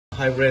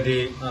Hi,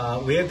 Brady.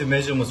 We have the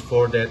measurements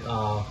for that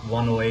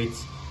 108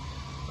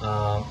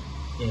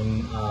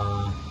 in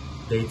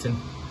Dayton.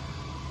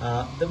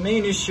 The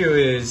main issue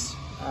is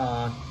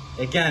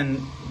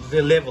again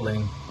the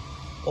leveling.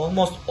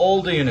 Almost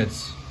all the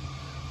units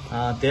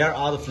they are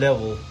out of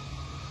level,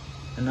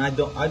 and I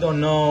don't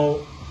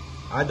know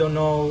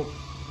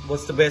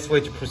what's the best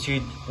way to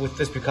proceed with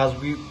this, because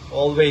we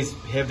always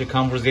have the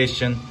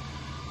conversation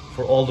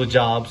for all the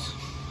jobs,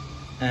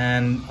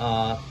 and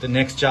the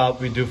next job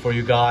we do for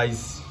you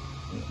guys,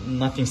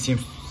 nothing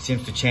seems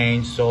to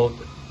change. So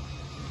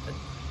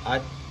I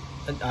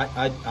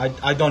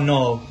don't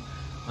know.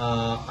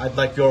 I'd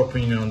like your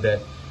opinion on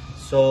that.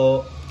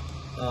 So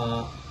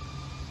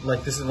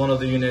like, this is one of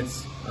the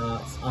units,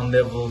 it's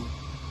unlevel,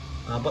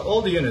 but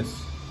all the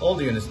units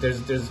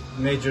there's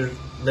major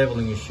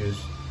leveling issues.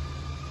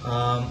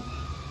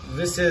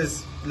 This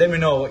is, let me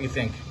know what you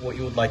think, what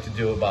you would like to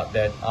do about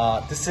that.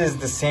 This is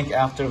the sink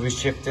after we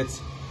shift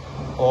it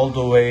all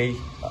the way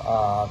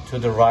to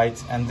the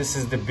right, and this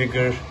is the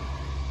bigger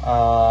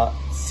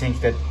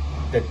sink that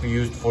we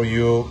used for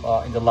you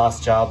in the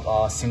last job,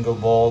 single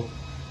bowl.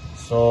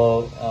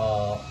 So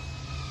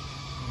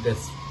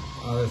that's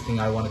another thing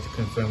I wanted to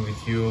confirm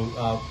with you.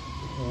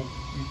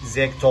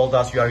 Zach told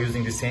us you are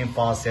using the same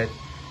faucet,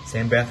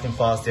 same bathroom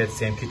faucet,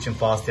 same kitchen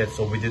faucet,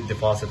 so we did the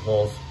faucet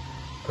holes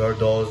per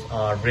those.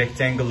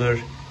 Rectangular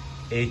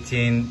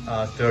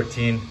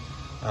 18-13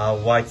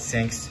 white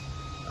sinks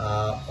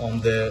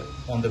on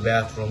the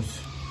bathrooms.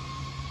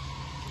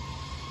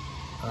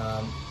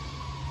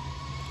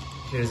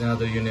 Here's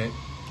another unit.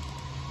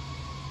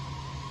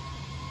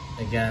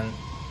 Again,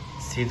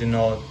 see the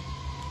note,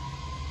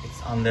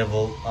 it's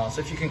unlevel. So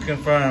if you can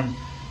confirm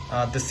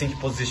the sink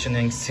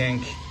positioning,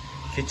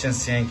 kitchen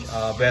sink,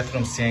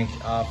 bathroom sink,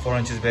 4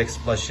 inches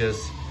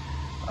backsplashes,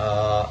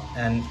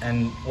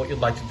 and what you'd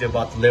like to do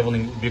about the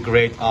leveling would be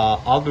great.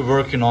 I'll be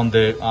working on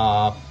the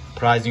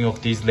pricing of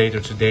these later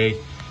today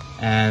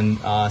and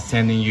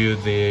sending you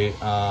the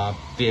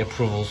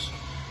approvals.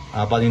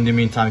 But in the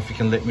meantime, if you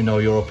can let me know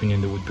your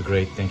opinion, that would be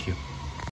great. Thank you.